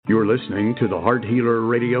You're listening to the Heart Healer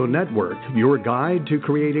Radio Network, your guide to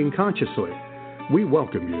creating consciously. We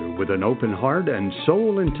welcome you with an open heart and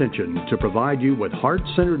sole intention to provide you with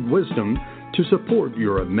heart-centered wisdom to support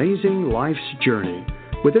your amazing life's journey,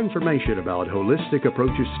 with information about holistic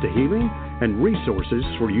approaches to healing and resources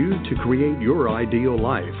for you to create your ideal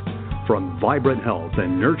life. From vibrant health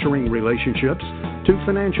and nurturing relationships to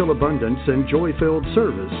financial abundance and joy-filled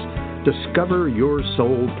service, discover your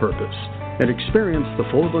soul purpose and experience the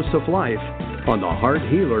fullness of life on the Heart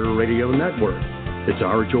Healer Radio Network. It's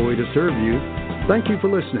our joy to serve you. Thank you for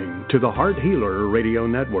listening to the Heart Healer Radio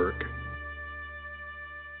Network.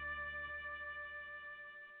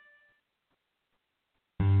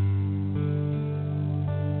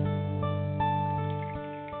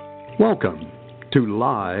 Welcome to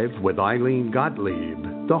Live with Ilene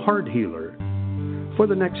Gottlieb, the Heart Healer. For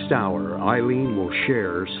the next hour, Ilene will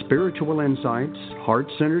share spiritual insights,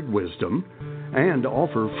 heart-centered wisdom, and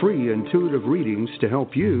offer free intuitive readings to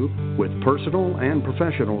help you with personal and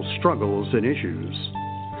professional struggles and issues.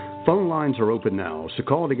 Phone lines are open now, so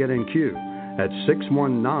call to get in queue at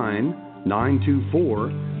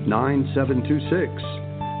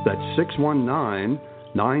 619-924-9726. That's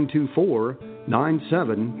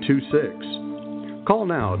 619-924-9726. Call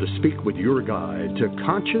now to speak with your guide to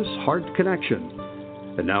Conscious Heart Connection.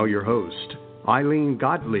 And now your host, Ilene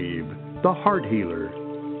Gottlieb, the Heart Healer.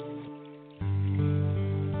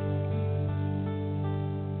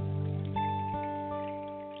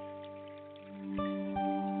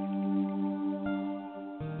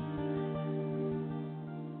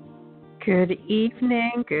 Good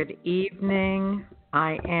evening, good evening.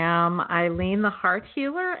 I am Ilene, the Heart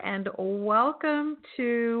Healer, and welcome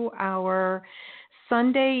to our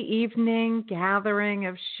Sunday evening gathering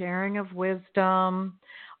of sharing of wisdom,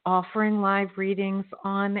 offering live readings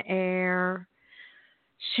on air,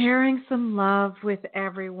 sharing some love with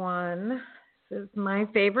everyone. This is my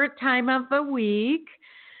favorite time of the week.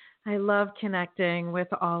 I love connecting with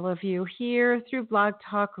all of you here through Blog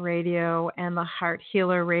Talk Radio and the Heart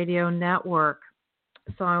Healer Radio Network.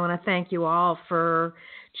 So I want to thank you all for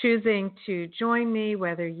choosing to join me,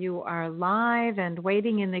 whether you are live and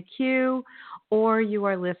waiting in the queue or you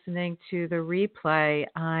are listening to the replay.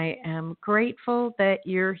 I am grateful that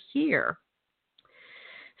you're here.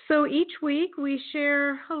 So each week we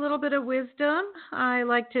share a little bit of wisdom. I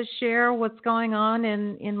like to share what's going on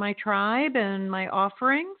in my tribe and my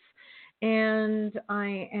offerings. And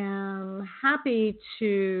I am happy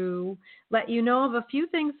to let you know of a few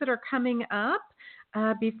things that are coming up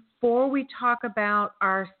before we talk about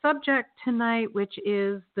our subject tonight, which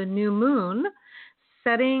is the new moon,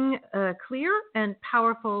 setting clear and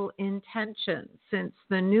powerful intentions, since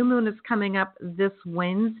the new moon is coming up this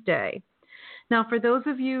Wednesday. Now, for those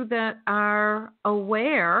of you that are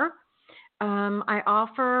aware, I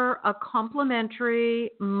offer a complimentary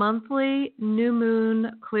monthly new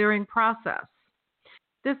moon clearing process.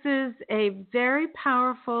 This is a very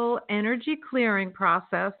powerful energy clearing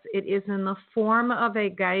process. It is in the form of a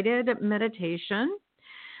guided meditation.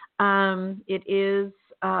 It is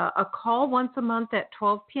a call once a month at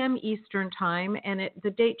 12 p.m. Eastern Time, and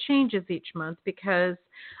the date changes each month because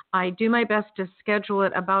I do my best to schedule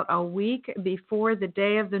it about a week before the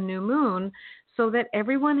day of the new moon, so that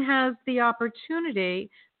everyone has the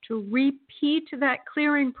opportunity to repeat that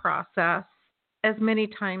clearing process as many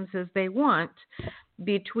times as they want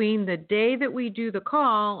between the day that we do the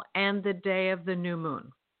call and the day of the new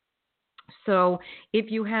moon. So if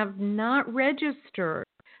you have not registered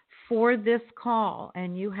for this call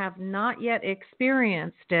and you have not yet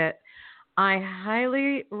experienced it, I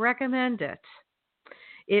highly recommend it.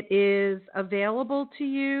 It is available to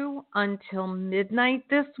you until midnight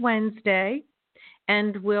this Wednesday,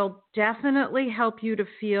 and will definitely help you to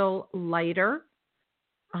feel lighter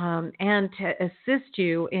and to assist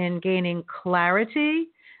you in gaining clarity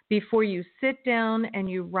before you sit down and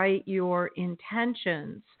you write your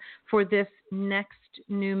intentions for this next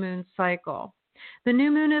new moon cycle. The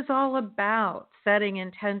new moon is all about setting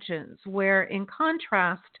intentions, where in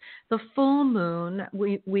contrast, the full moon,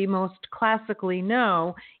 we most classically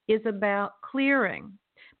know, is about clearing.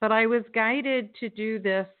 But I was guided to do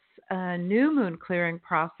this new moon clearing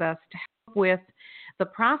process to help with the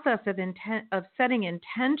process of setting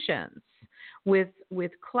intentions with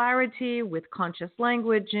clarity, with conscious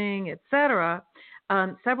languaging, etc.,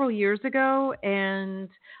 several years ago, and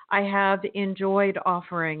I have enjoyed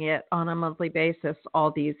offering it on a monthly basis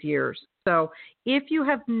all these years. So if you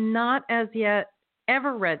have not as yet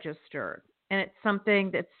ever registered, and it's something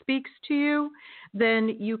that speaks to you,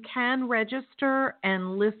 then you can register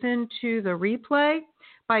and listen to the replay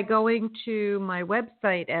by going to my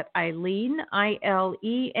website at Ilene,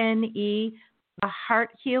 ILENE,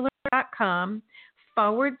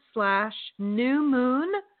 thehearthealer.com/new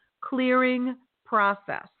moon clearing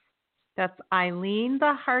process. That's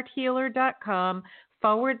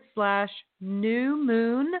IleneTheHeartHealer.com/new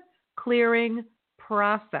moon clearing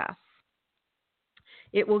process.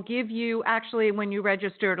 It will give you, actually, when you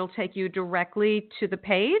register, it'll take you directly to the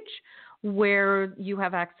page where you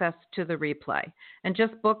have access to the replay. And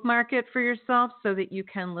just bookmark it for yourself so that you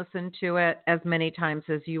can listen to it as many times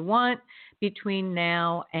as you want between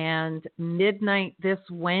now and midnight this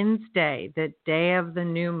Wednesday, the day of the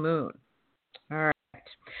new moon. All right.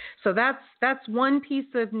 So that's one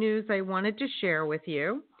piece of news I wanted to share with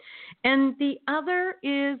you. And the other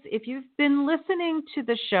is, if you've been listening to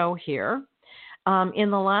the show here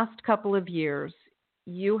in the last couple of years,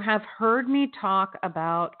 you have heard me talk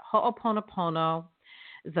about Ho'oponopono,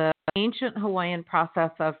 the ancient Hawaiian process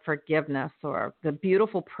of forgiveness, or the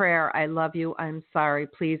beautiful prayer, I love you, I'm sorry,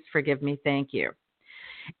 please forgive me, thank you.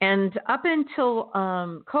 And up until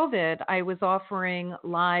COVID, I was offering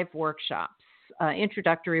live workshops,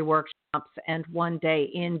 introductory workshops, and one-day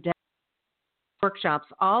in-depth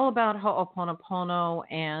workshops all about Ho'oponopono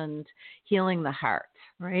and healing the heart,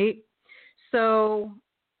 right? So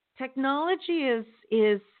technology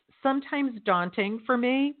is sometimes daunting for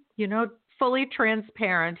me, fully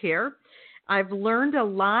transparent here. I've learned a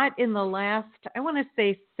lot in the last, I want to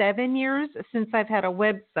say 7 years since I've had a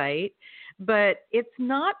website, but it's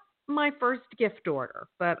not my first gift order.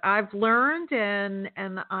 But I've learned, and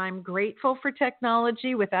I'm grateful for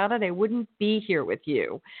technology. Without it, I wouldn't be here with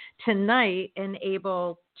you tonight and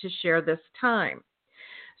able to share this time.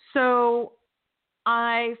 So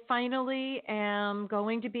I finally am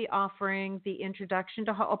going to be offering the introduction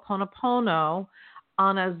to Ho'oponopono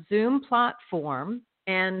on a Zoom platform,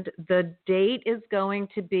 and the date is going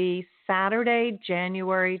to be Saturday,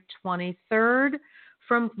 January 23rd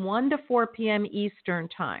from 1 to 4 p.m. Eastern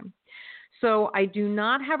Time. So I do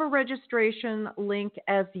not have a registration link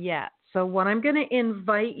as yet. So what I'm going to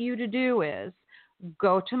invite you to do is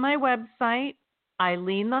go to my website,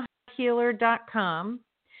 IleneTheHeartHealer.com,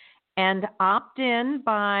 and opt in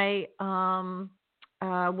by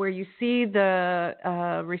where you see the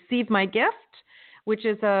Receive My Gift, which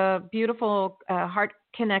is a beautiful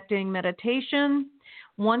heart-connecting meditation.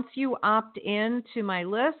 Once you opt in to my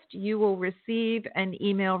list, you will receive an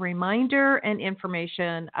email reminder and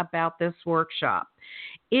information about this workshop.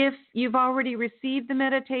 If you've already received the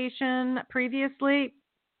meditation previously,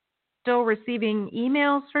 still receiving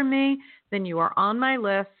emails from me, then you are on my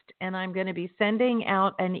list, and I'm going to be sending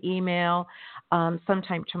out an email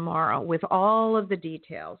sometime tomorrow with all of the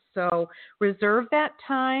details. So reserve that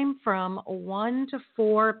time from 1 to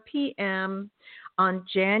 4 p.m. on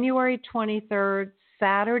January 23rd,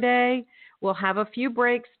 Saturday. We'll have a few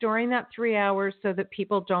breaks during that 3 hours so that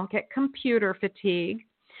people don't get computer fatigue.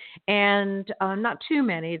 And not too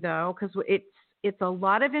many, though, because it's a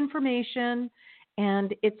lot of information.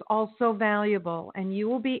 And it's also valuable, and you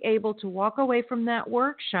will be able to walk away from that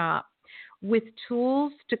workshop with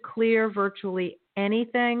tools to clear virtually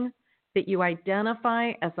anything that you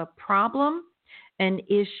identify as a problem, an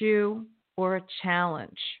issue, or a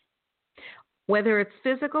challenge. Whether it's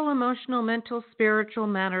physical, emotional, mental, spiritual,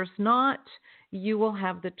 matters not, you will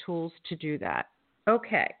have the tools to do that.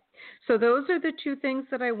 Okay, so those are the two things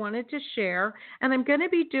that I wanted to share, and I'm going to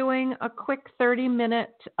be doing a quick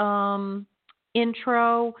 30-minute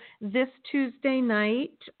intro this Tuesday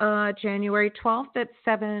night, January 12th at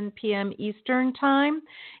 7 p.m. Eastern Time.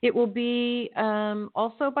 It will be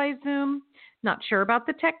also by Zoom. Not sure about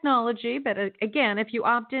the technology, but again, if you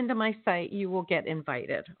opt into my site, you will get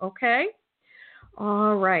invited. Okay?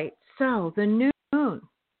 All right. So the new moon.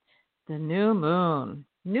 The new moon.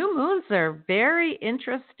 New moons are very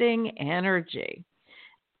interesting energy.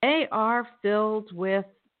 They are filled with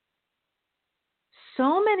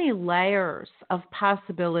so many layers of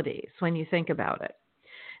possibilities when you think about it.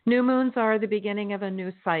 New moons are the beginning of a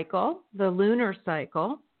new cycle, the lunar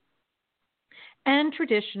cycle, and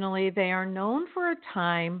traditionally they are known for a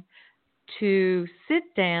time to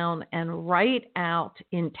sit down and write out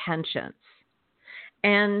intentions.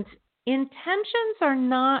 And intentions are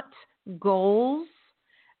not goals,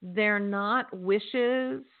 they're not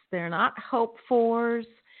wishes, they're not hope fors.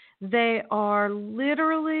 They are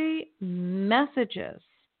literally messages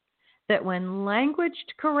that, when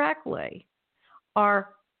languaged correctly,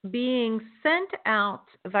 are being sent out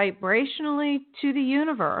vibrationally to the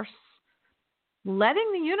universe,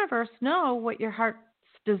 letting the universe know what your heart's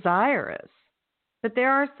desire is. But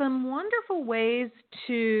there are some wonderful ways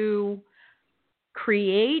to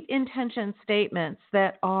create intention statements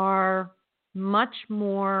that are much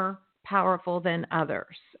more powerful than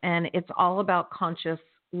others. And it's all about conscious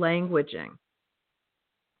languaging.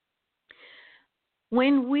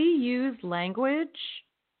 When we use language,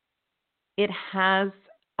 it has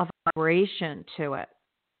a vibration to it.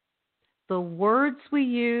 The words we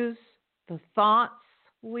use, the thoughts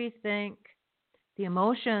we think, the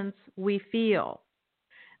emotions we feel,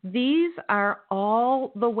 these are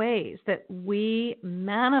all the ways that we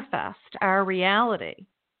manifest our reality.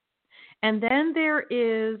 And then there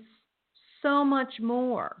is so much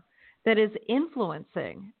more that is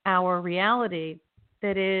influencing our reality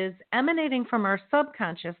that is emanating from our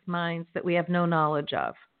subconscious minds that we have no knowledge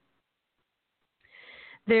of.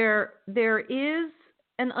 There is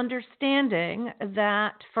an understanding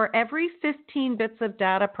that for every 15 bits of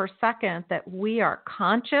data per second that we are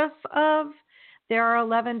conscious of, there are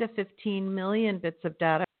 11 to 15 million bits of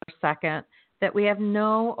data per second that we have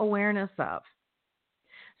no awareness of.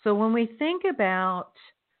 So when we think about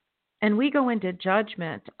and we go into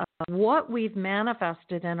judgment of what we've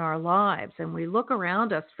manifested in our lives, and we look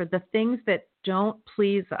around us for the things that don't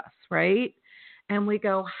please us, right? And we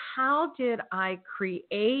go, how did I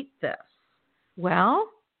create this? Well,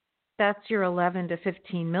 that's your 11 to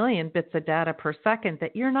 15 million bits of data per second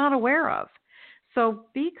that you're not aware of. So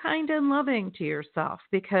be kind and loving to yourself,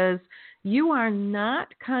 because you are not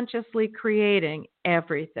consciously creating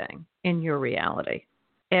everything in your reality,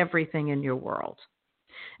 everything in your world.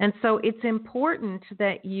 And so it's important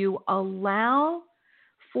that you allow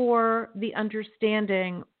for the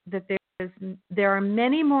understanding that there are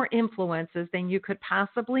many more influences than you could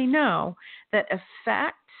possibly know that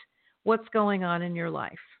affect what's going on in your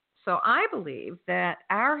life. So I believe that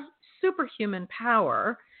our superhuman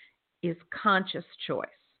power is conscious choice.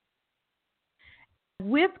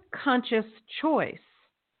 With conscious choice,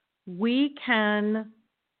 we can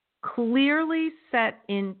clearly set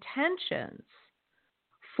intentions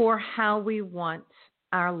for how we want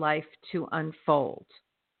our life to unfold.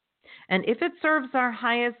 And if it serves our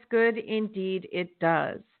highest good, indeed it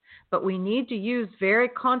does. But we need to use very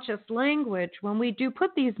conscious language when we do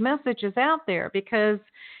put these messages out there, because,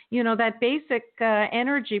 you know, that basic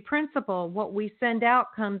energy principle, what we send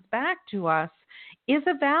out comes back to us, is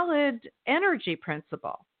a valid energy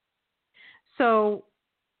principle. So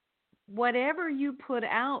whatever you put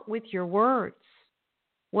out with your words,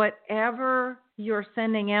 whatever you're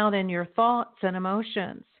sending out in your thoughts and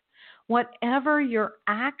emotions, whatever your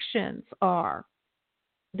actions are,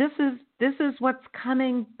 this is what's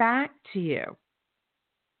coming back to you.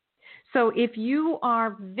 So if you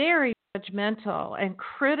are very judgmental and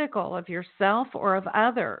critical of yourself or of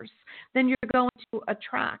others, then you're going to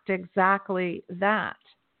attract exactly that.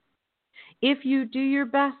 If you do your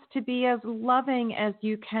best to be as loving as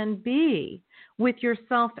you can be with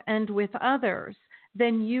yourself and with others,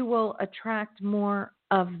 then you will attract more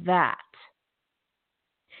of that.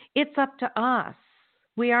 It's up to us.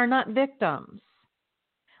 We are not victims.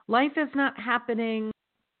 Life is not happening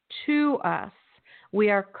to us. We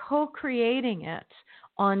are co-creating it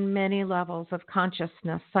on many levels of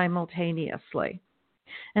consciousness simultaneously.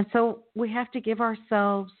 And so we have to give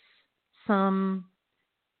ourselves some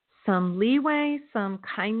leeway, some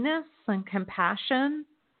kindness, some compassion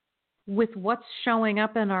with what's showing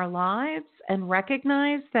up in our lives, and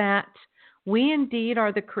recognize that we indeed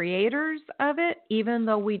are the creators of it, even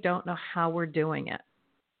though we don't know how we're doing it.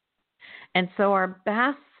 And so our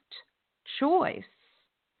best choice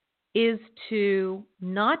is to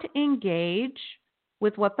not engage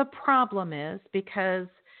with what the problem is, because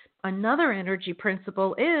another energy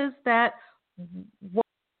principle is that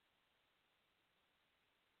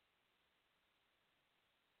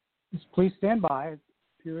please stand by. It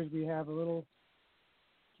appears we have a little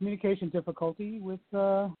communication difficulty with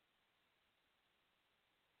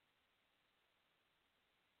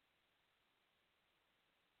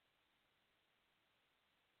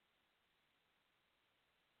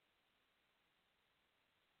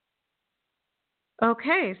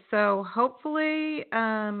Okay, so hopefully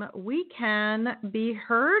we can be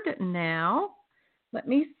heard now. Let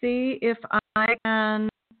me see if I can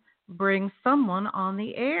bring someone on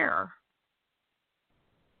the air.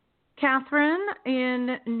 Catherine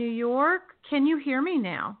in New York, can you hear me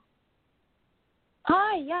now?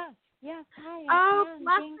 Hi, yes, hi. Oh,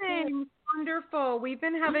 blessings. Wonderful. We've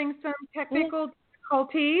been having some technical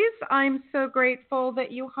difficulties. I'm so grateful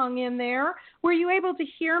that you hung in there. Were you able to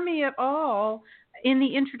hear me at all in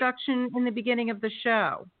the introduction in the beginning of the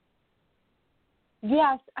show?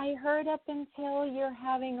 Yes, I heard up until you're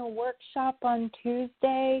having a workshop on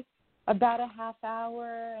Tuesday, about a half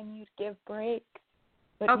hour, and you'd give breaks,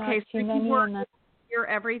 but okay, not too many. hear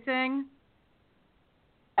everything?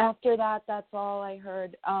 After that, that's all I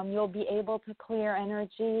heard. You'll be able to clear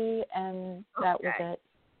energy, and that was it.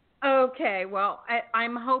 Okay, well,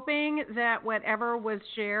 I'm hoping that whatever was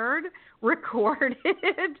shared recorded.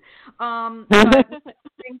 I'm having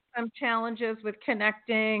some challenges with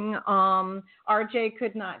connecting. RJ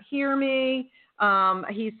could not hear me.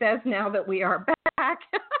 He says now that we are back.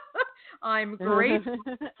 I'm grateful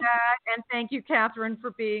for that, and thank you, Catherine,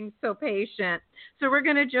 for being so patient. So we're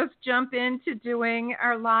going to just jump into doing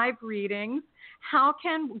our live readings.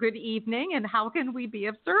 Good evening, and how can we be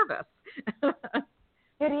of service?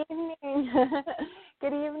 Good evening.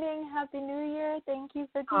 Good evening. Happy New Year. Thank you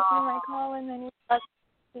for taking my call, and many blessings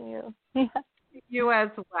to you. To you as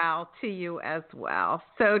well. To you as well.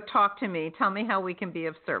 So talk to me. Tell me how we can be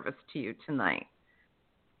of service to you tonight.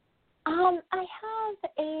 I have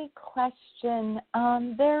a question.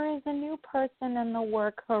 There is a new person in the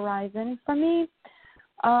work horizon for me,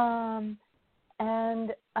 and I'm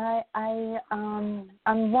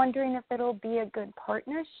wondering if it'll be a good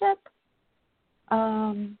partnership.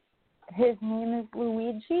 His name is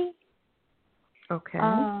Luigi. Okay.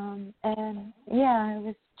 And yeah, I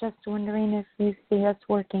was just wondering if you see us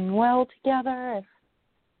working well together, if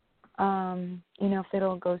if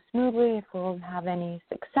it'll go smoothly, if we'll have any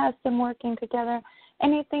success in working together,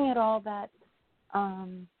 anything at all that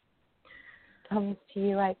comes to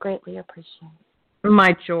you, I greatly appreciate.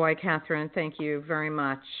 My joy, Catherine. Thank you very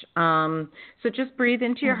much. So just breathe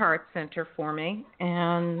into your heart center for me,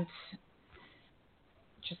 and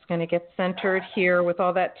just going to get centered here with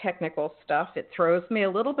all that technical stuff. It throws me a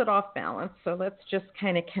little bit off balance, so let's just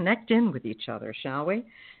kind of connect in with each other, shall we?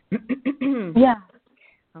 Yeah.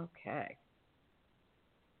 Okay.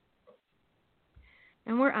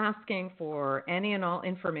 And we're asking for any and all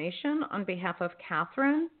information on behalf of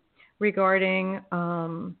Catherine regarding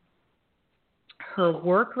her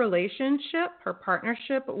work relationship, her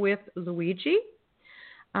partnership with Luigi.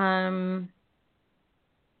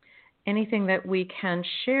 Anything that we can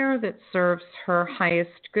share that serves her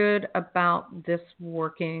highest good about this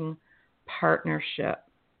working partnership.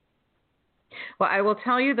 Well, I will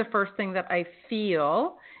tell you the first thing that I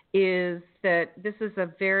feel is that this is a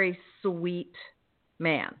very sweet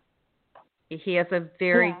man. He has a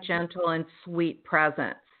very gentle and sweet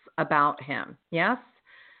presence about him. Yes?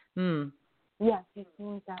 Yes, he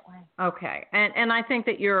seems that way. Okay. And I think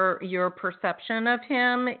that your perception of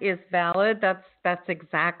him is valid. That's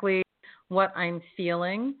exactly what I'm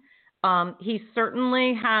feeling. He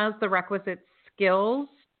certainly has the requisite skills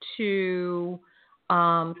to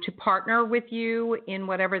partner with you in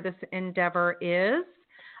whatever this endeavor is.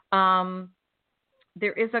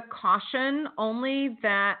 There is a caution only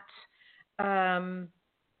that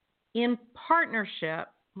in partnership,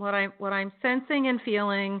 what I'm sensing and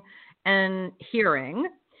feeling and hearing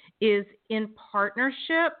is in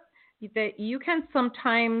partnership that you can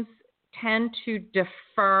sometimes tend to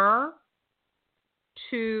defer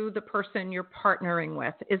to the person you're partnering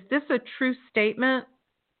with. Is this a true statement?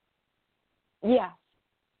 Yeah.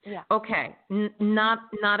 Yeah. Okay.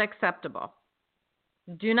 Not acceptable.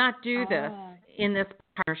 Do not do this in this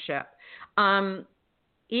partnership.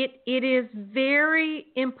 It is very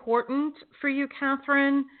important for you,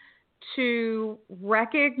 Catherine, to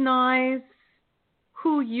recognize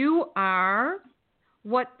who you are,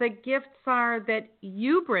 what the gifts are that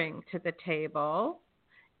you bring to the table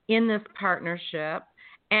in this partnership,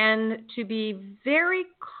 and to be very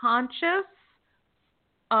conscious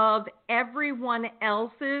of everyone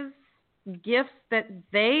else's gifts that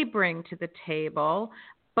they bring to the table,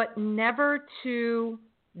 but never to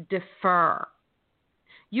defer.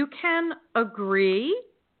 You can agree,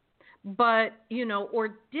 but,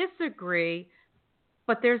 or disagree,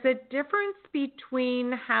 but there's a difference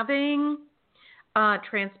between having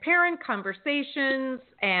transparent conversations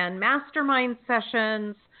and mastermind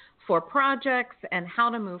sessions for projects and how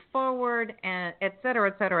to move forward, and et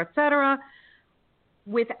cetera,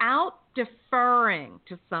 without deferring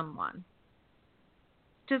to someone.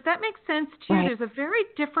 Does that make sense to you? Right. There's a very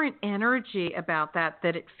different energy about that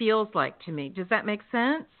it feels like to me. Does that make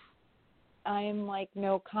sense? I'm like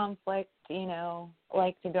no conflict,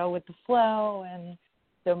 like to go with the flow, and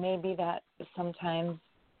so maybe that sometimes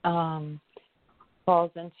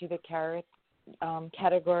falls into the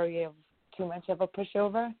category of too much of a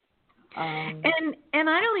pushover. And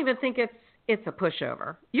I don't even think it's a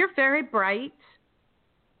pushover. You're very bright.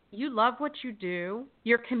 You love what you do.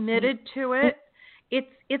 You're committed to it.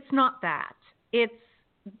 It's not that.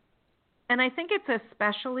 And I think it's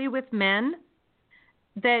especially with men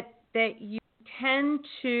that you tend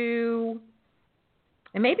to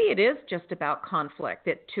And maybe it is just about conflict,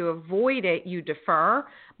 that to avoid it, you defer.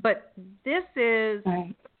 But this is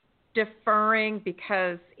Right. deferring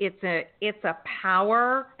because it's a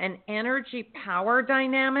power, an energy power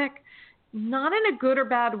dynamic, not in a good or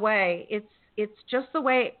bad way. It's just the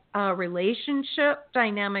way relationship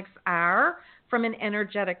dynamics are from an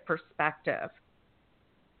energetic perspective.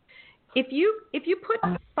 If you put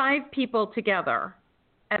 5 people together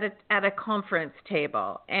at a conference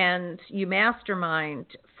table and you mastermind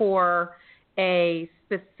for a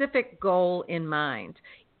specific goal in mind,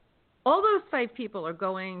 all those 5 people are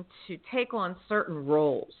going to take on certain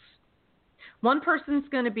roles. One person's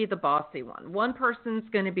going to be the bossy one. One person's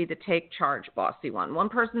going to be the take charge bossy one. One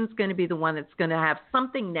person's going to be the one that's going to have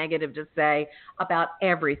something negative to say about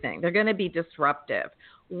everything. They're going to be disruptive.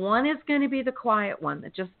 One is going to be the quiet one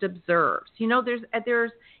that just observes. You know,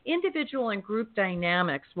 there's individual and group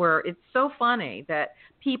dynamics where it's so funny that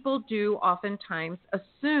people do oftentimes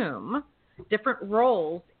assume different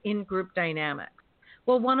roles in group dynamics.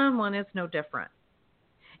 Well, one-on-one is no different.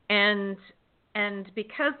 And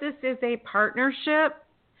because this is a partnership,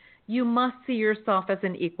 you must see yourself as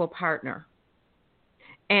an equal partner.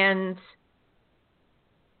 And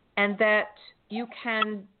that you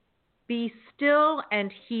can be still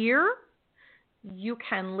and hear, you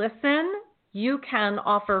can listen, you can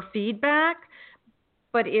offer feedback,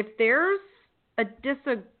 but if there's a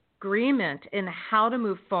disagreement in how to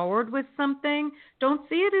move forward with something, don't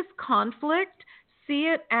see it as conflict, see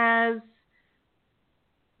it as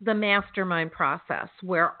the mastermind process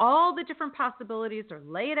where all the different possibilities are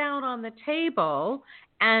laid out on the table,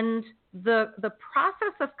 and the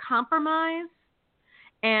process of compromise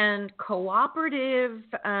and cooperative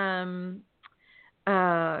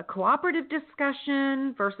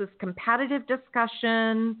discussion versus competitive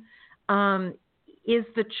discussion is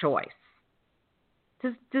the choice.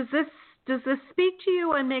 Does this speak to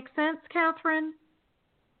you and make sense, Catherine?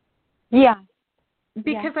 Yeah.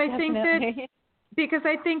 Because yeah, I think definitely. that Because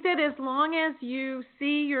I think that as long as you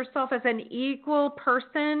see yourself as an equal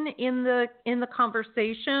person in the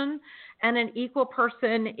conversation and an equal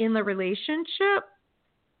person in the relationship,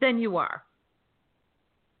 then you are.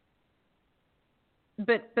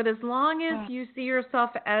 But as long as you see yourself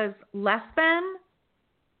as less than,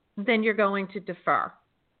 then you're going to defer.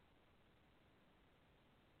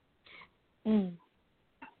 Mm.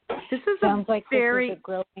 This is Sounds like very this is a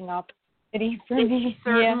growing opportunity for me. It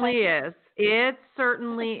certainly is. It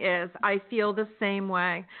certainly is. I feel the same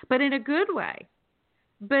way, but in a good way.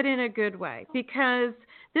 Because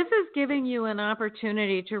this is giving you an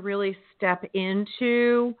opportunity to really step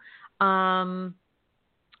into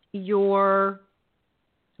your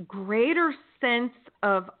greater sense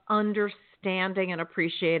of understanding and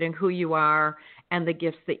appreciating who you are and the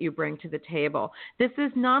gifts that you bring to the table. This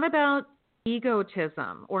is not about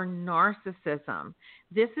egotism or narcissism.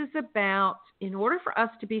 This is about, in order for us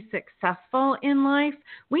to be successful in life,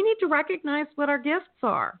 we need to recognize what our gifts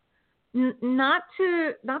are. Not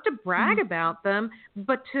to brag about them,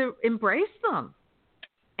 but to embrace them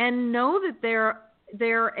and know that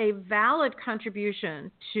they're a valid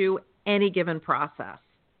contribution to any given process.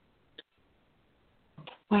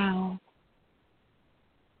 Wow.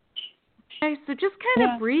 Okay, so just kind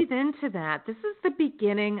of breathe into that. This is the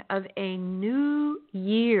beginning of a new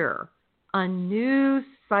year, a new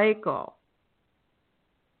cycle.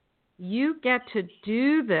 You get to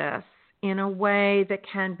do this in a way that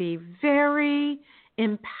can be very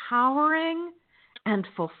empowering and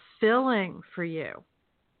fulfilling for you.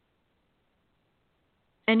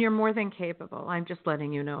 And you're more than capable. I'm just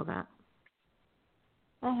letting you know that.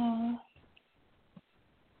 Wow.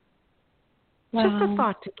 Just a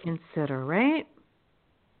thought to consider, right?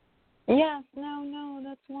 Yes, no,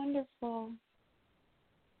 that's wonderful.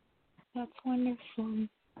 That's wonderful.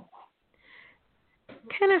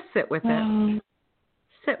 Kind of sit with it.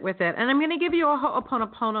 Sit with it. And I'm going to give you a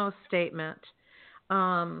Ho'oponopono statement.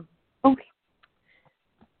 Okay.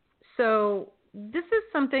 So this is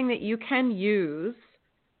something that you can use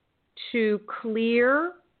to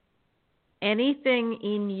clear anything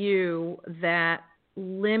in you that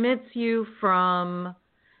limits you from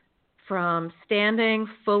standing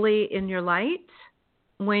fully in your light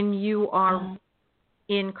when you are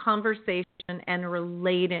in conversation and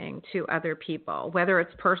relating to other people, whether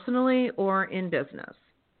it's personally or in business.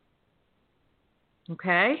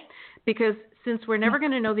 Okay? Because since we're never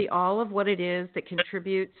going to know the all of what it is that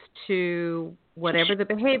contributes to whatever the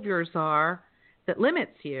behaviors are that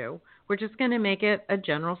limits you, we're just going to make it a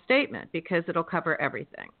general statement because it'll cover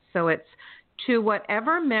everything. So it's to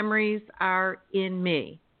whatever memories are in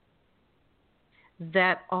me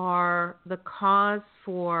that are the cause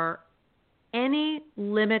for any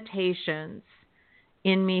limitations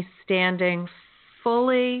in me standing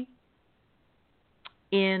fully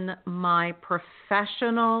in my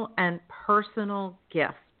professional and personal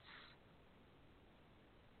gifts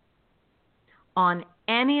on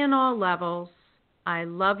any and all levels. I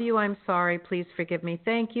love you, I'm sorry, please forgive me,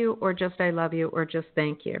 thank you, or just I love you, or just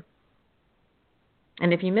thank you.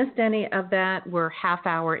 And if you missed any of that, we're half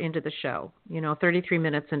hour into the show, 33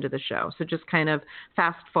 minutes into the show. So just kind of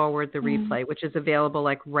fast forward the replay, which is available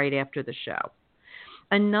like right after the show.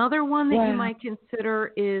 Another one that you might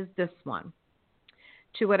consider is this one.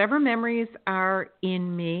 To whatever memories are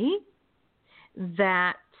in me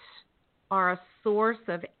that are a source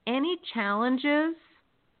of any challenges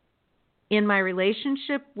in my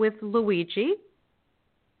relationship with Luigi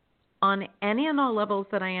on any and all levels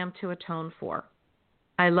that I am to atone for.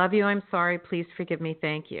 I love you, I'm sorry, please forgive me,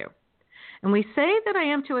 thank you. And we say that I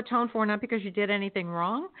am to atone for not because you did anything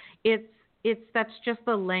wrong. That's just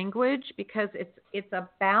the language, because it's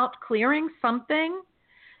about clearing something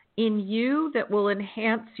in you that will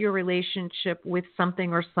enhance your relationship with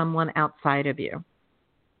something or someone outside of you.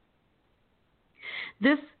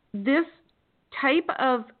 This type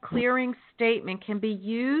of clearing statement can be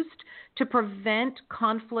used to prevent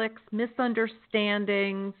conflicts,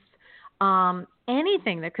 misunderstandings,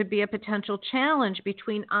 anything that could be a potential challenge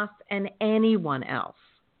between us and anyone else.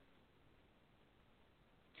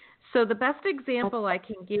 So the best example I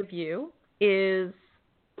can give you is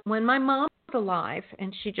when my mom was alive,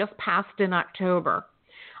 and she just passed in October,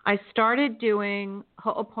 I started doing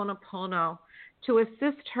Ho'oponopono to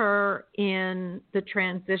assist her in the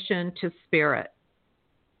transition to spirit,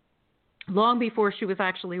 long before she was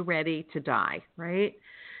actually ready to die, right?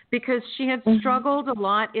 Because she had struggled a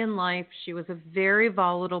lot in life. She was a very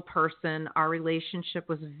volatile person. Our relationship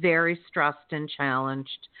was very stressed and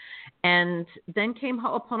challenged. And then came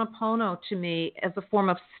Ho'oponopono to me as a form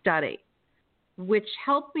of study, which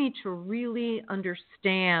helped me to really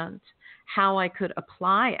understand how I could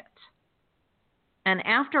apply it. And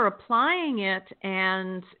after applying it,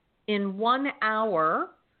 and in 1 hour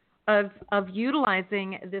of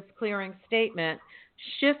utilizing this clearing statement,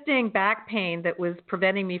 shifting back pain that was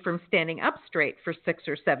preventing me from standing up straight for 6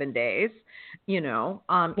 or 7 days, in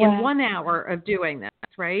 1 hour of doing this,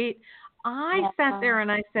 right? I sat there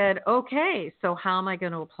and I said, okay, so how am I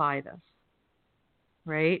going to apply this?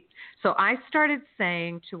 Right? So I started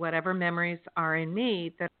saying to whatever memories are in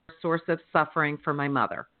me that are a source of suffering for my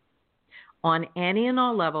mother, on any and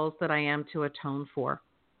all levels that I am to atone for.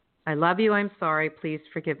 I love you, I'm sorry, please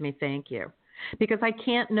forgive me, thank you. Because I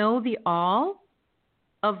can't know the all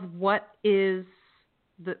of what are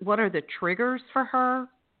the triggers for her.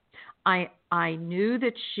 I knew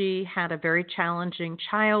that she had a very challenging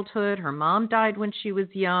childhood. Her mom died when she was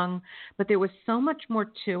young, but there was so much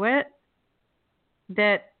more to it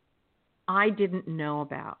that I didn't know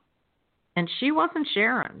about. And she wasn't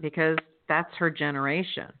sharing, because that's her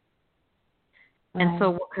generation. And so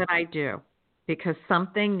what could I do? Because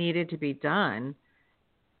something needed to be done.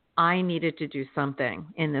 I needed to do something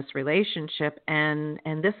in this relationship. And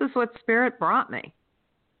this is what Spirit brought me.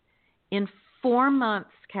 In 4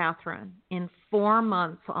 months, Catherine, in 4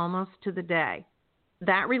 months, almost to the day,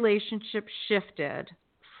 that relationship shifted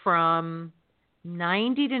from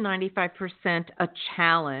 90 to 95% a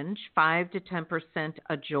challenge, 5 to 10%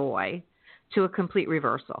 a joy, to a complete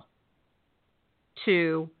reversal.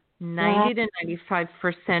 To 90 to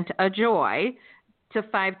 95% a joy, to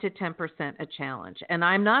 5 to 10% a challenge. And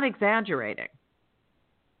I'm not exaggerating.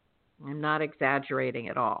 I'm not exaggerating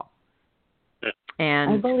at all.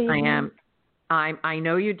 And I believe I am. I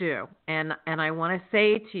know you do. And I want to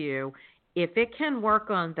say to you, if it can work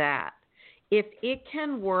on that, if it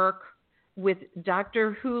can work with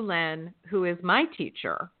Dr. Ilene, who is my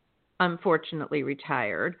teacher, unfortunately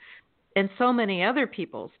retired, and so many other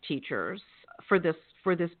people's teachers for this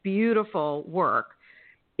beautiful work,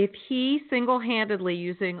 if he single-handedly,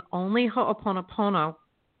 using only Ho'oponopono,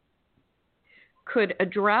 could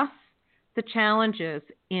address the challenges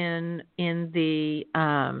in the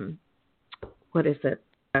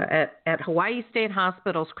at Hawaii State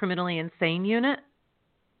Hospital's criminally insane unit.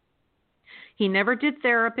 He never did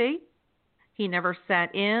therapy. He never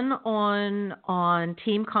sat in on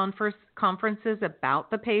team conferences about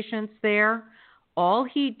the patients there. All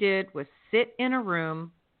he did was sit in a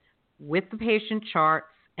room with the patient charts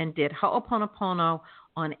and did Ho'oponopono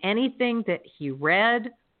on anything that he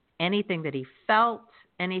read, anything that he felt,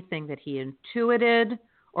 anything that he intuited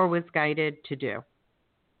or was guided to do.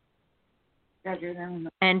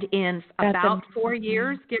 And in about 4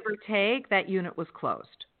 years, give or take, that unit was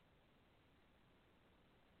closed.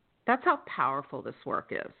 That's how powerful this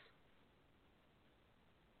work is.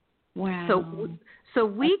 Wow. So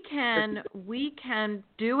we can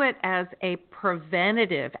do it as a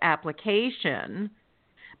preventative application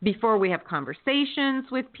before we have conversations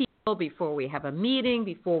with people, before we have a meeting,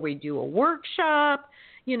 before we do a workshop,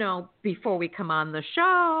 before we come on the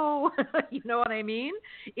show. You know what I mean?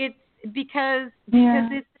 It's because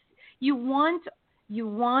it's you want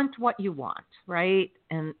what you want, right?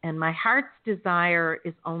 And my heart's desire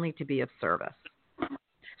is only to be of service.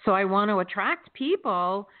 So I want to attract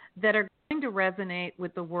people that are going to resonate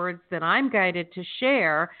with the words that I'm guided to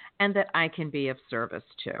share and that I can be of service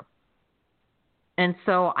to. And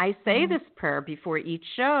so I say this prayer before each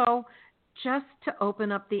show just to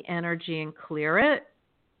open up the energy and clear it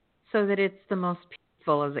so that it's the most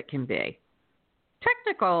peaceful as it can be.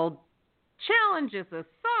 Technical challenges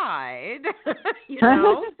aside,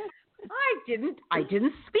 I didn't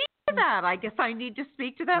speak to that. I guess I need to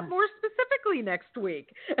speak to that more specifically next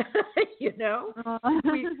week.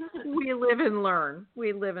 We live and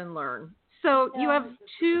learn. So you have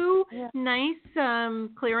two nice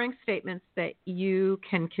clearing statements that you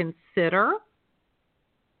can consider,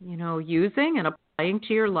 using and applying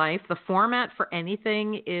to your life. The format for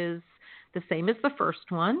anything is the same as the first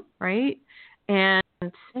one, right? And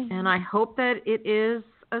I hope that it is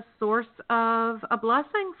a source of a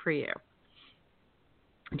blessing for you.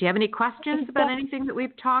 Do you have any questions about anything that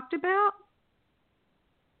we've talked about?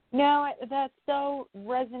 No, that so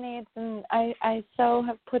resonates, and I so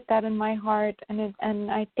have put that in my heart, and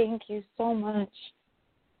I thank you so much.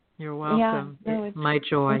 You're welcome. My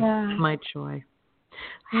joy. Yeah. My joy.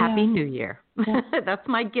 Happy New Year. Yeah. That's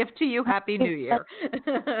my gift to you. Happy New Year.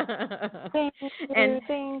 Thank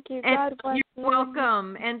you. God bless you. You're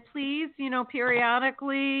welcome. And please,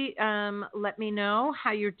 periodically let me know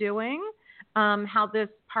how you're doing, how this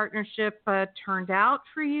partnership turned out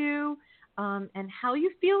for you, and how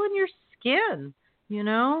you feel in your skin,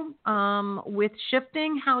 with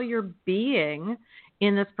shifting how you're being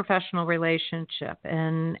in this professional relationship.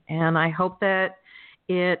 And I hope that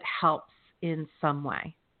it helps in some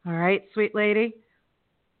way. All right, sweet lady?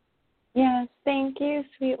 Yes, thank you,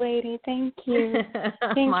 sweet lady. Thank you.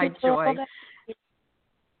 My joy.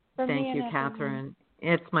 Thank you, Catherine.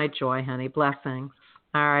 It's my joy, honey. Blessings.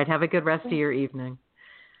 All right, have a good rest of your evening.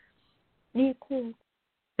 You too.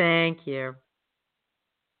 Thank you.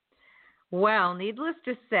 Well, needless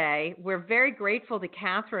to say, we're very grateful to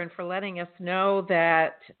Catherine for letting us know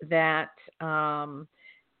that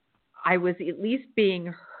I was at least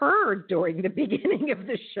being heard during the beginning of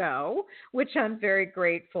the show, which I'm very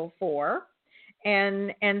grateful for.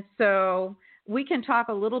 And so we can talk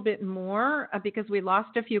a little bit more because we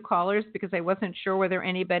lost a few callers because I wasn't sure whether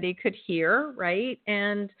anybody could hear, right?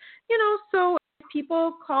 And, so if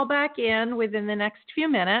people call back in within the next few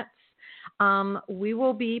minutes, we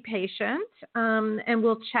will be patient and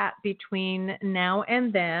we'll chat between now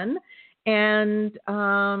and then. And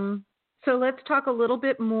so let's talk a little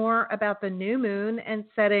bit more about the new moon and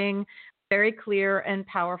setting very clear and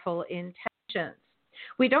powerful intentions.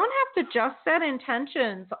 We don't have to just set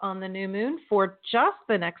intentions on the new moon for just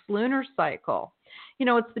the next lunar cycle.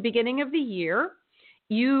 It's the beginning of the year.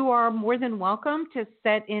 You are more than welcome to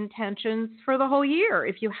set intentions for the whole year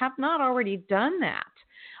if you have not already done that.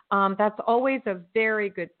 That's always a very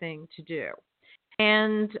good thing to do.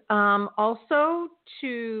 And also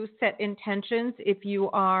to set intentions if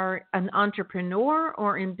you are an entrepreneur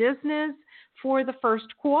or in business for the first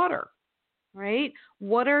quarter, right?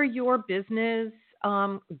 What are your business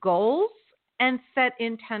goals? And set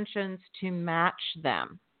intentions to match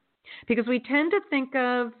them. Because we tend to think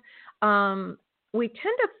of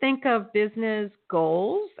business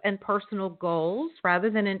goals and personal goals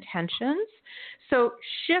rather than intentions. So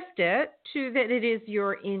shift it to that it is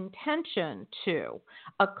your intention to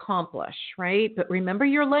accomplish, right? But remember,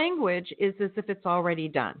 your language is as if it's already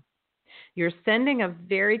done. You're sending a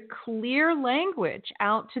very clear language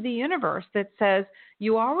out to the universe that says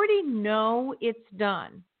you already know it's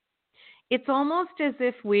done. It's almost as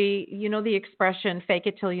if we, the expression, fake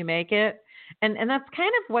it till you make it. And that's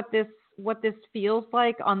kind of what this feels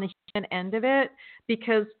like on the human end of it,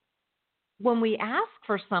 because when we ask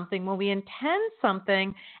for something, when we intend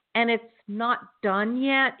something and it's not done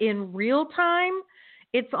yet in real time,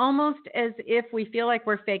 it's almost as if we feel like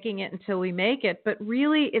we're faking it until we make it. But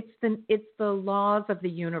really, it's the laws of the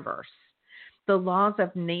universe, the laws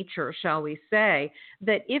of nature, shall we say,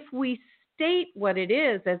 that if we state what it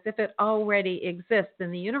is as if it already exists,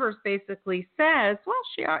 and the universe basically says, well,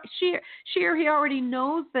 she or he already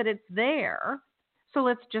knows that it's there, so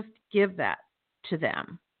let's just give that to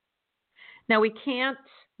them. Now we can't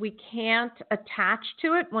attach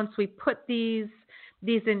to it once we put these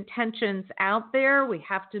these intentions out there. We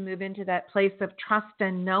have to move into that place of trust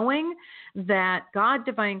and knowing that God,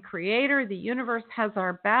 divine creator, the universe has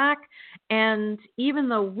our back. And even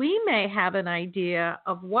though we may have an idea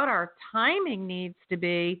of what our timing needs to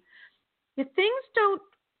be, if things don't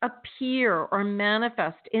appear or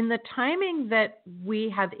manifest in the timing that we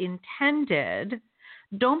have intended,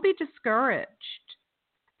 don't be discouraged.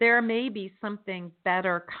 There may be something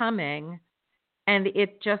better coming, and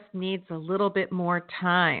it just needs a little bit more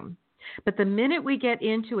time. But the minute we get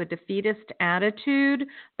into a defeatist attitude,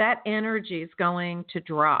 that energy is going to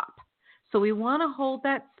drop. So we want to hold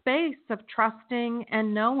that space of trusting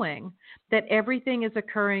and knowing that everything is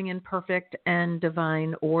occurring in perfect and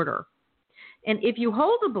divine order. And if you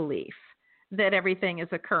hold a belief that everything is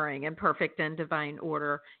occurring in perfect and divine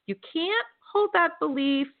order, you can't hold that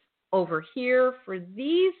belief over here for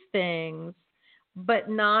these things, but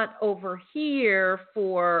not over here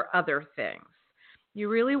for other things. You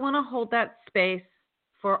really want to hold that space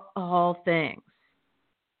for all things.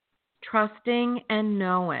 Trusting and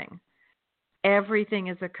knowing everything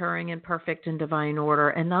is occurring in perfect and divine order.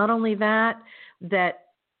 And not only that, that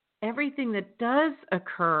everything that does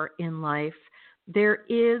occur in life, there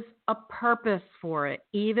is a purpose for it,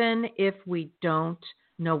 even if we don't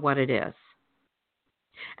know what it is.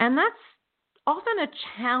 And that's often a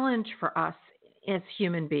challenge for us as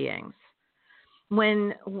human beings.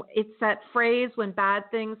 When it's that phrase, when bad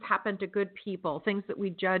things happen to good people, things that we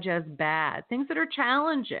judge as bad, things that are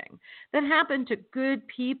challenging, that happen to good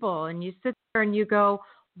people, and you sit there and you go,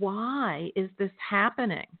 why is this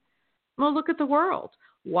happening? Well, look at the world.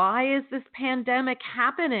 Why is this pandemic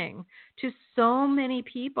happening to so many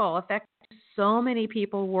people, affecting so many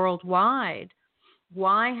people worldwide?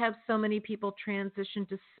 Why have so many people transitioned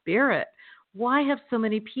to spirit? Why have so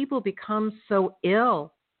many people become so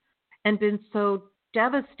ill and been so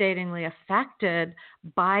devastatingly affected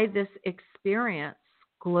by this experience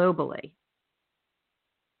globally?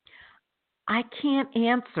 I can't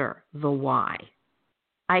answer the why.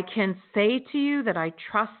 I can say to you that I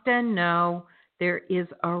trust and know there is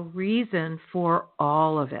a reason for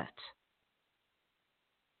all of it.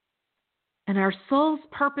 And our soul's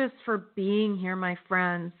purpose for being here, my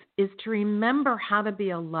friends, is to remember how to be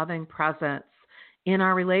a loving presence in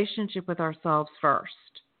our relationship with ourselves first.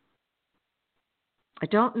 I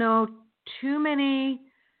don't know too many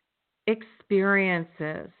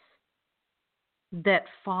experiences that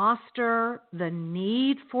foster the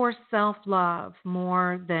need for self-love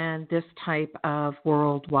more than this type of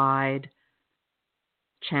worldwide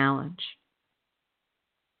challenge.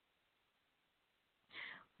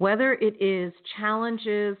 Whether it is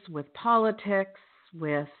challenges with politics,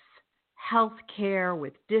 with healthcare,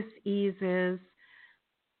 with diseases,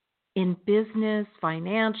 in business,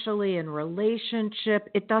 financially, in relationship,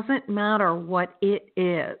 it doesn't matter what it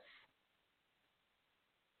is.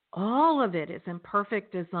 All of it is in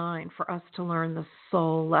perfect design for us to learn the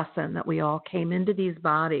soul lesson that we all came into these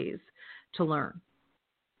bodies to learn.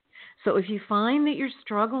 So if you find that you're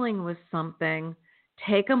struggling with something,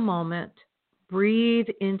 take a moment, breathe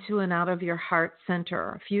into and out of your heart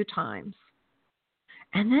center a few times,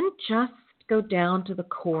 and then just go down to the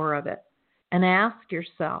core of it and ask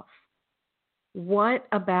yourself, what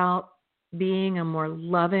about being a more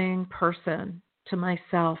loving person to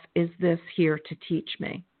myself is this here to teach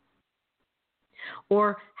me?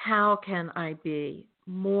 Or how can I be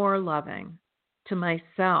more loving to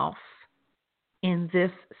myself in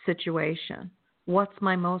this situation? What's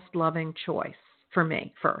my most loving choice for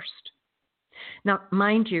me first? Now,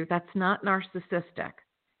 mind you, that's not narcissistic.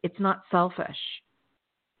 It's not selfish.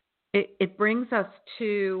 It brings us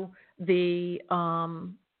to the,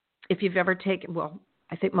 if you've ever taken, well,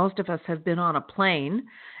 I think most of us have been on a plane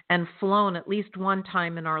and flown at least one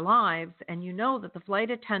time in our lives, and you know that the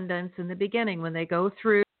flight attendants in the beginning, when they go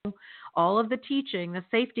through all of the teaching, the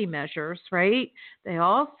safety measures, right, they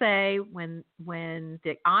all say when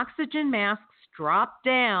the oxygen masks drop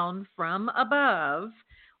down from above,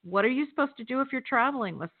 what are you supposed to do if you're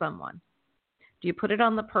traveling with someone? Do you put it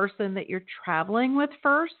on the person that you're traveling with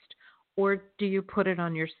first, or do you put it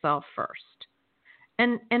on yourself first?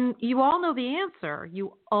 And you all know the answer.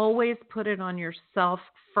 You always put it on yourself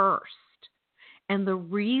first. And the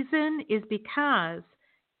reason is because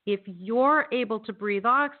if you're able to breathe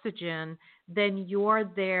oxygen, then you're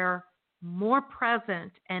there more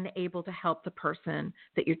present and able to help the person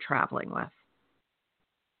that you're traveling with.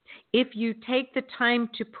 If you take the time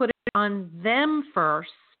to put it on them first,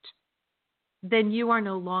 then you are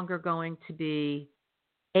no longer going to be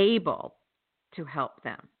able to help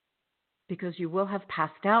them because you will have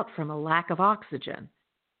passed out from a lack of oxygen.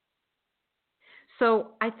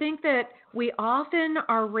 So I think that we often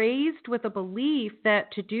are raised with a belief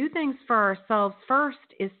that to do things for ourselves first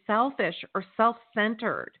is selfish or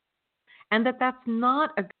self-centered, and that that's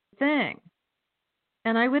not a good thing.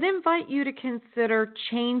 And I would invite you to consider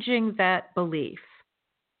changing that belief,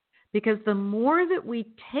 because the more that we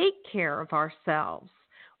take care of ourselves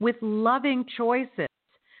with loving choices,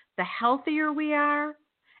 the healthier we are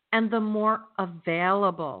and the more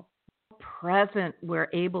available, present we're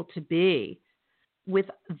able to be with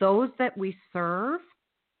those that we serve,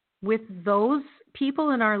 with those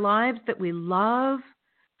people in our lives that we love,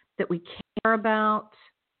 that we care about,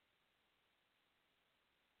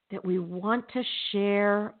 that we want to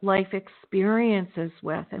share life experiences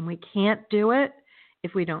with. And we can't do it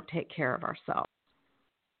if we don't take care of ourselves.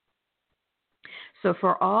 So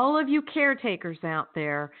for all of you caretakers out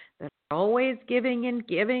there that are always giving and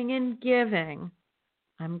giving and giving,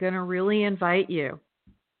 I'm going to really invite you.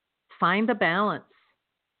 Find the balance.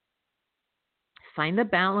 Find the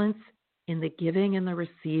balance in the giving and the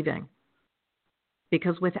receiving.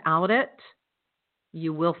 Because without it,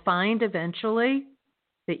 you will find eventually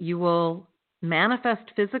that you will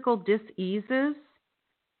manifest physical diseases.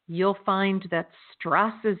 You'll find that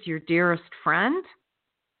stress is your dearest friend,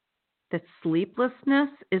 that sleeplessness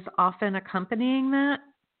is often accompanying that,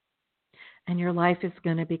 and your life is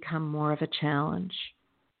going to become more of a challenge.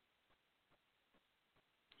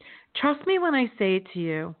 Trust me when I say to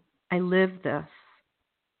you, I live this.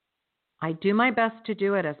 I do my best to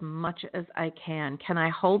do it as much as I can. Can I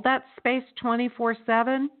hold that space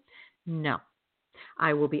 24/7? No.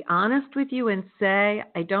 I will be honest with you and say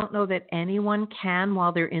I don't know that anyone can,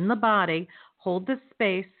 while they're in the body, hold the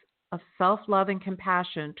space of self-love and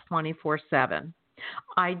compassion 24/7.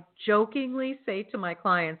 I jokingly say to my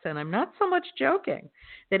clients, and I'm not so much joking,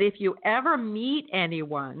 that if you ever meet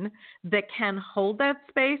anyone that can hold that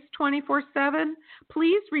space 24/7,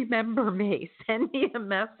 please remember me. Send me a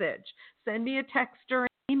message. Send me a text or an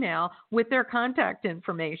email with their contact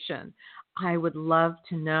information. I would love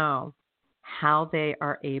to know how they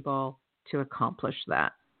are able to accomplish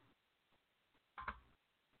that.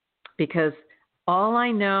 Because all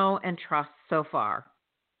I know and trust so far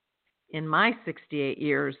in my 68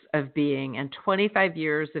 years of being and 25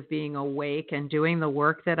 years of being awake and doing the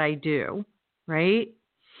work that I do, right,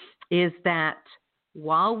 is that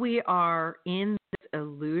while we are in this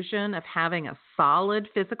illusion of having a solid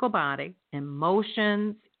physical body,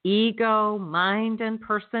 emotions, ego, mind, and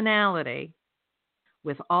personality,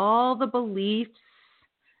 with all the beliefs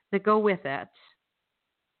that go with it,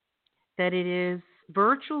 that it is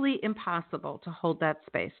virtually impossible to hold that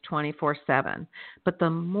space 24/7. But the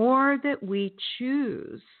more that we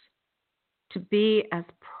choose to be as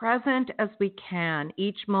present as we can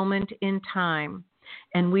each moment in time,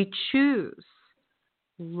 and we choose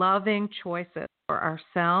loving choices for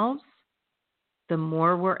ourselves, the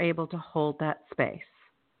more we're able to hold that space.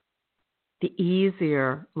 The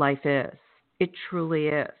easier life is. It truly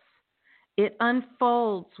is. It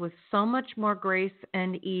unfolds with so much more grace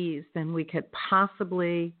and ease than we could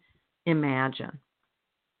possibly imagine.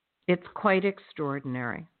 It's quite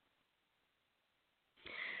extraordinary.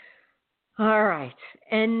 All right.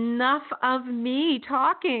 Enough of me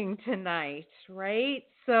talking tonight, right?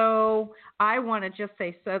 So I want to just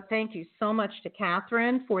say thank you so much to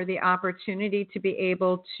Catherine for the opportunity to be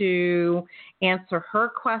able to answer her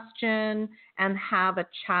question and have a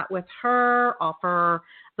chat with her, offer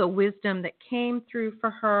the wisdom that came through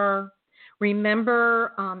for her.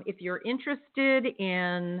 Remember, if you're interested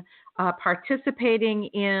in participating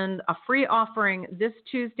in a free offering this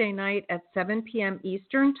Tuesday night at 7 p.m.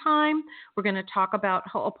 Eastern Time, we're going to talk about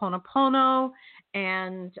Ho'oponopono.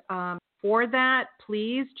 And for that,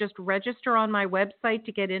 please just register on my website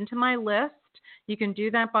to get into my list. You can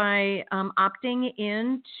do that by opting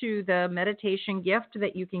into the meditation gift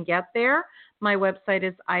that you can get there. My website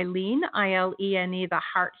is Ilene, I-L-E-N-E,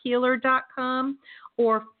 thehearthealer.com,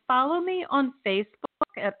 or follow me on Facebook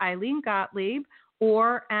at Ilene Gottlieb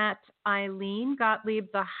or at Ilene Gottlieb,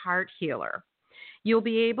 the Heart Healer. You'll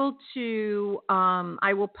be able to,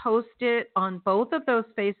 I will post it on both of those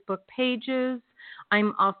Facebook pages.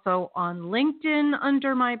 I'm also on LinkedIn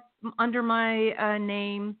under my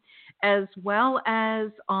name, as well as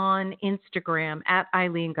on Instagram at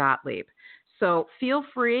Ilene Gottlieb. So feel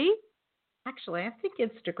free. Actually, I think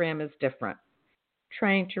Instagram is different. I'm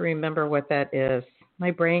trying to remember what that is. My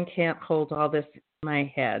brain can't hold all this in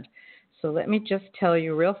my head. So let me just tell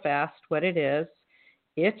you real fast what it is.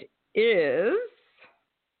 It is,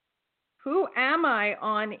 who am I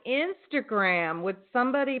on Instagram? Would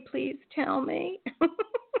somebody please tell me?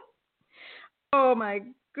 Oh my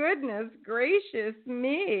goodness gracious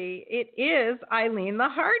me. It is Ilene the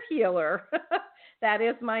Heart Healer. That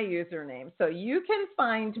is my username. So you can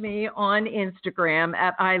find me on Instagram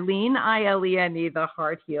at Ilene, Ilene, the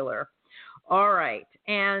Heart Healer. All right.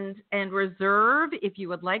 And reserve, if you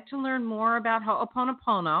would like to learn more about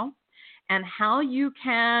Ho'oponopono and how you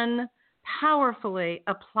can powerfully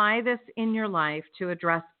apply this in your life to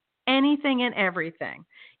address anything and everything.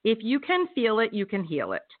 If you can feel it, you can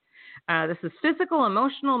heal it. This is physical,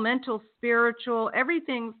 emotional, mental, spiritual,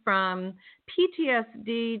 everything from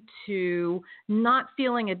PTSD to not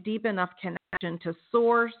feeling a deep enough connection to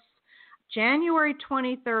source. January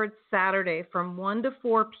 23rd, Saturday from 1 to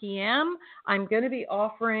 4 p.m., I'm going to be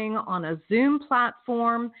offering on a Zoom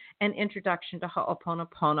platform an introduction to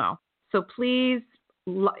Ho'oponopono. So please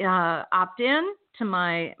opt in to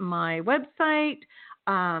my website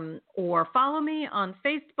or follow me on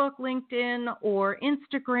Facebook, LinkedIn, or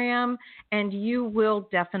Instagram, and you will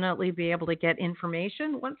definitely be able to get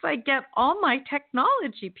information once I get all my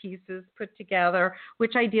technology pieces put together,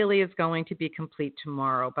 which ideally is going to be complete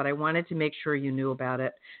tomorrow, but I wanted to make sure you knew about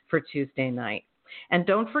it for Tuesday night. And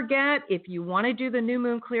don't forget, if you want to do the new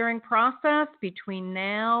moon clearing process between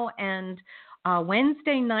now and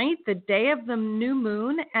Wednesday night, the day of the new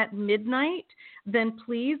moon at midnight, then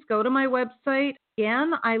please go to my website,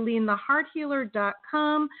 again,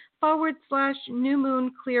 IleneTheHeartHealer.com/new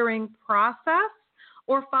moon clearing process,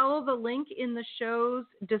 or follow the link in the show's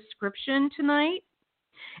description tonight,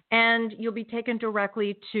 and you'll be taken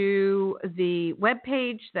directly to the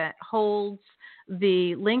webpage that holds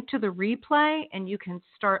the link to the replay, and you can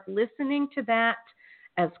start listening to that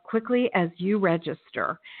as quickly as you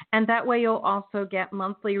register. And that way you'll also get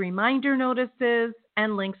monthly reminder notices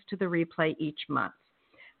and links to the replay each month.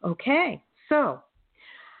 Okay, so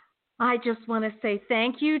I just want to say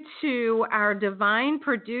thank you to our divine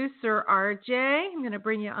producer, RJ. I'm going to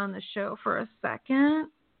bring you on the show for a second.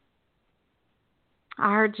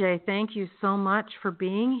 RJ, thank you so much for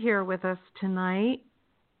being here with us tonight.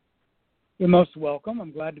 You're most welcome.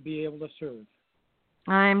 I'm glad to be able to serve.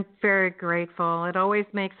 I'm very grateful. It always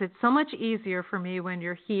makes it so much easier for me when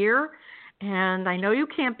you're here. And I know you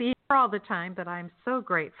can't be here all the time, but I'm so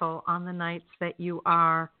grateful on the nights that you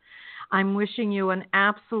are. I'm wishing you an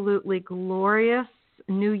absolutely glorious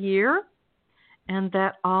new year and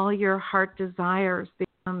that all your heart desires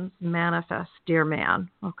becomes manifest, dear man.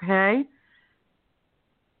 Okay?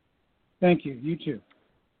 Thank you. You too.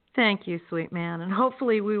 Thank you, sweet man. And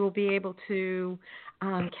hopefully we will be able to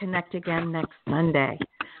connect again next Monday.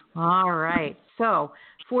 All right. So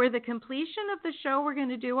for the completion of the show, we're going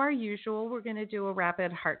to do our usual. We're going to do a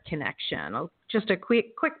rapid heart connection, just a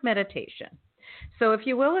quick meditation. So if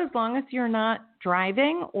you will, as long as you're not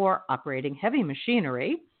driving or operating heavy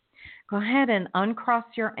machinery, go ahead and uncross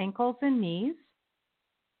your ankles and knees.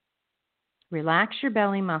 Relax your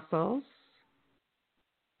belly muscles.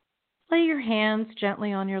 Lay your hands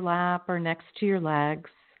gently on your lap or next to your legs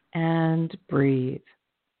and breathe.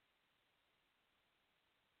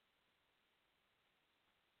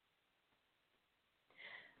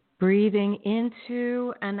 Breathing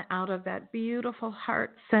into and out of that beautiful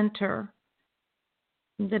heart center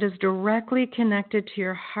that is directly connected to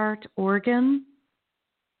your heart organ,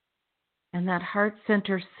 and that heart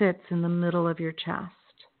center sits in the middle of your chest.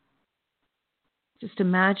 Just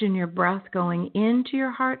imagine your breath going into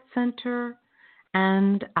your heart center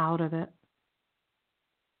and out of it.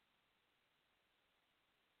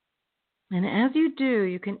 And as you do,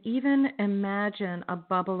 you can even imagine a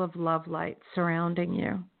bubble of love light surrounding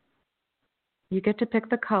you. You get to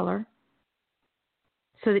pick the color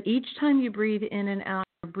so that each time you breathe in and out,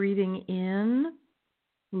 you're breathing in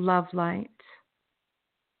love light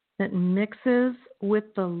that mixes with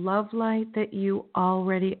the love light that you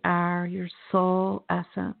already are, your soul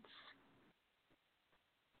essence,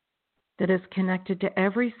 that is connected to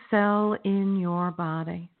every cell in your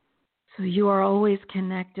body. So you are always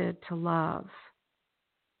connected to love,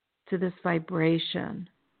 to this vibration.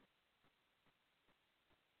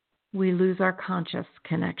 We lose our conscious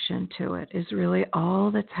connection to it, is really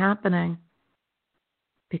all that's happening,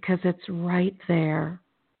 because it's right there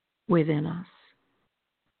within us.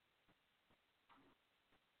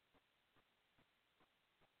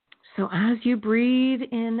 So as you breathe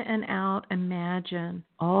in and out, imagine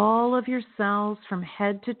all of your cells from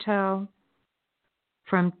head to toe,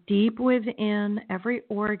 from deep within every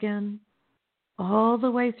organ, all the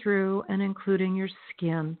way through and including your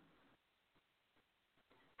skin,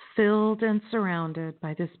 filled and surrounded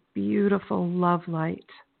by this beautiful love light.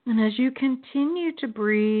 And as you continue to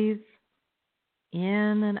breathe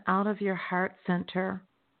in and out of your heart center,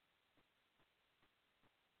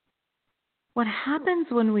 What happens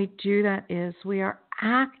when we do that is we are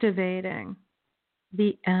activating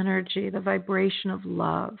the energy, the vibration of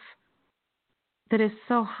love that is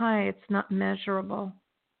so high it's not measurable.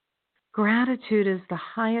 Gratitude is the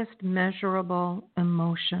highest measurable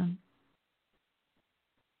emotion.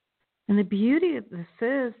 And the beauty of this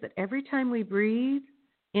is that every time we breathe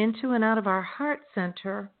into and out of our heart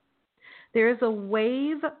center, there is a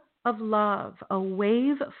wave of love, a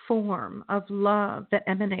wave form of love that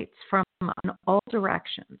emanates from in all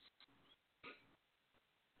directions.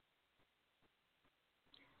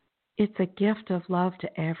 It's a gift of love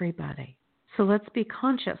to everybody. So let's be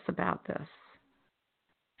conscious about this.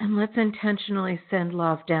 And let's intentionally send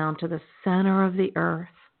love down to the center of the earth,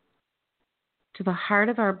 to the heart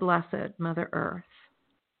of our blessed Mother Earth,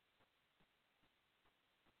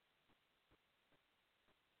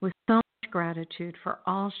 with so much gratitude for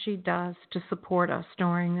all she does to support us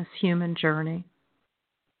during this human journey.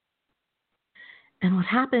 And what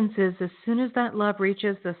happens is, as soon as that love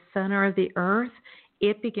reaches the center of the earth,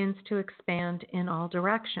 it begins to expand in all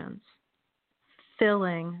directions,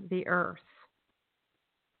 filling the earth.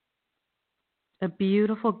 A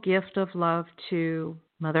beautiful gift of love to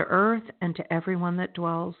Mother Earth and to everyone that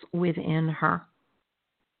dwells within her.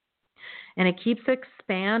 And it keeps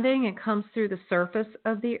expanding and comes through the surface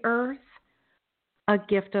of the earth, a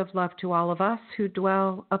gift of love to all of us who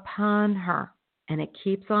dwell upon her. And it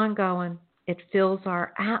keeps on going. It fills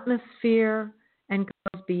our atmosphere and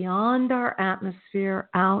goes beyond our atmosphere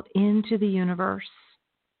out into the universe,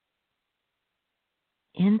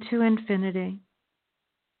 into infinity,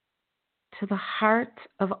 to the heart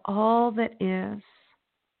of all that is.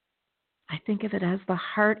 I think of it as the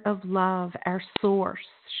heart of love, our source,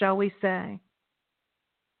 shall we say.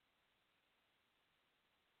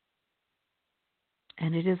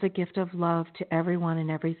 And it is a gift of love to everyone and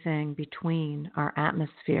everything between our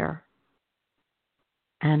atmosphere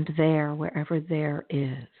and there, wherever there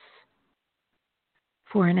is.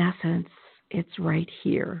 For in essence, it's right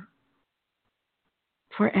here.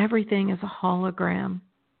 For everything is a hologram.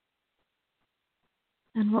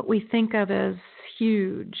 And what we think of as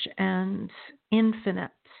huge and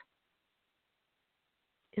infinite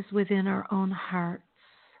is within our own hearts.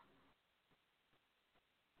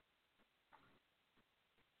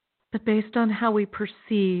 But based on how we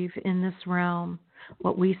perceive in this realm,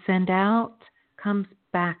 what we send out comes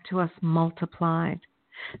back to us multiplied.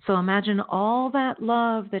 So imagine all that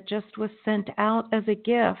love that just was sent out as a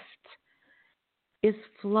gift is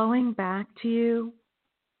flowing back to you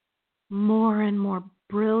more and more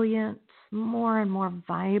brilliant, more and more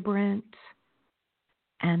vibrant,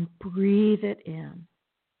 and breathe it in.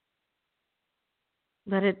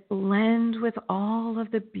 Let it blend with all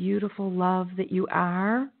of the beautiful love that you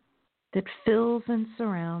are, that fills and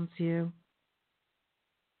surrounds you,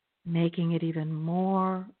 making it even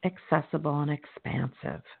more accessible and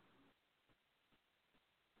expansive.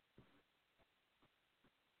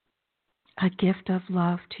 A gift of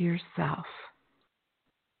love to yourself.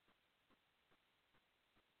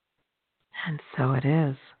 And so it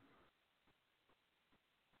is.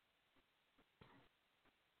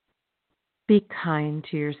 Be kind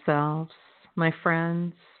to yourselves, my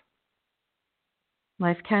friends.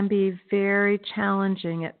 Life can be very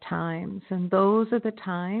challenging at times, and those are the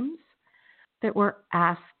times that we're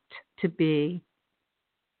asked to be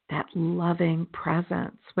that loving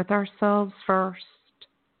presence with ourselves first,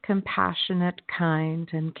 compassionate, kind,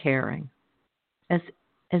 and caring, as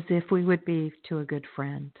if we would be to a good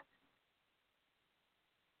friend.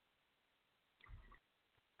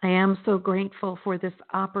 I am so grateful for this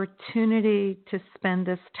opportunity to spend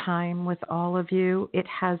this time with all of you. It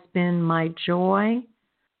has been my joy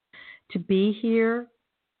to be here.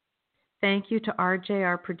 Thank you to RJ,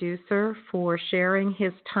 our producer, for sharing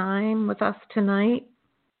his time with us tonight.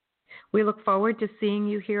 We look forward to seeing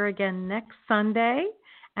you here again next Sunday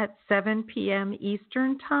at 7 p.m.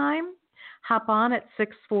 Eastern Time. Hop on at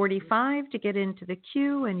 6:45 to get into the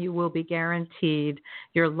queue, and you will be guaranteed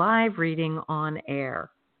your live reading on air.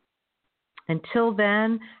 Until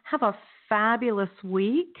then, have a fabulous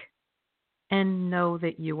week and know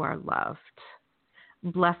that you are loved.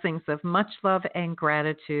 Blessings of much love and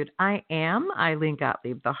gratitude. I am Ilene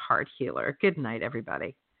Gottlieb, the Heart Healer. Good night,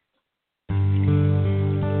 everybody.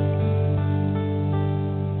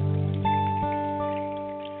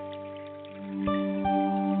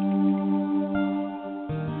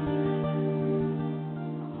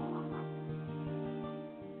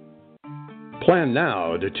 Plan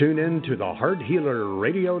now to tune in to the Heart Healer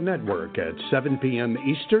Radio Network at 7 p.m.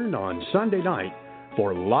 Eastern on Sunday night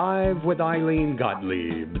for Live with Ilene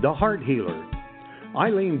Gottlieb, the Heart Healer.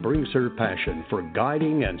 Ilene brings her passion for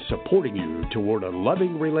guiding and supporting you toward a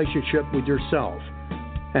loving relationship with yourself,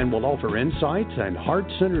 and will offer insights and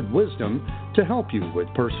heart-centered wisdom to help you with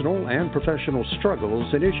personal and professional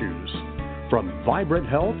struggles and issues. From vibrant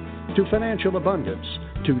health to financial abundance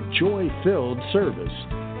to joy-filled service,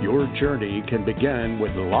 your journey can begin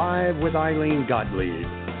with Live with Ilene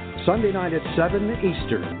Gottlieb, Sunday night at 7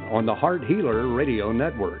 Eastern on the Heart Healer Radio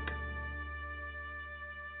Network.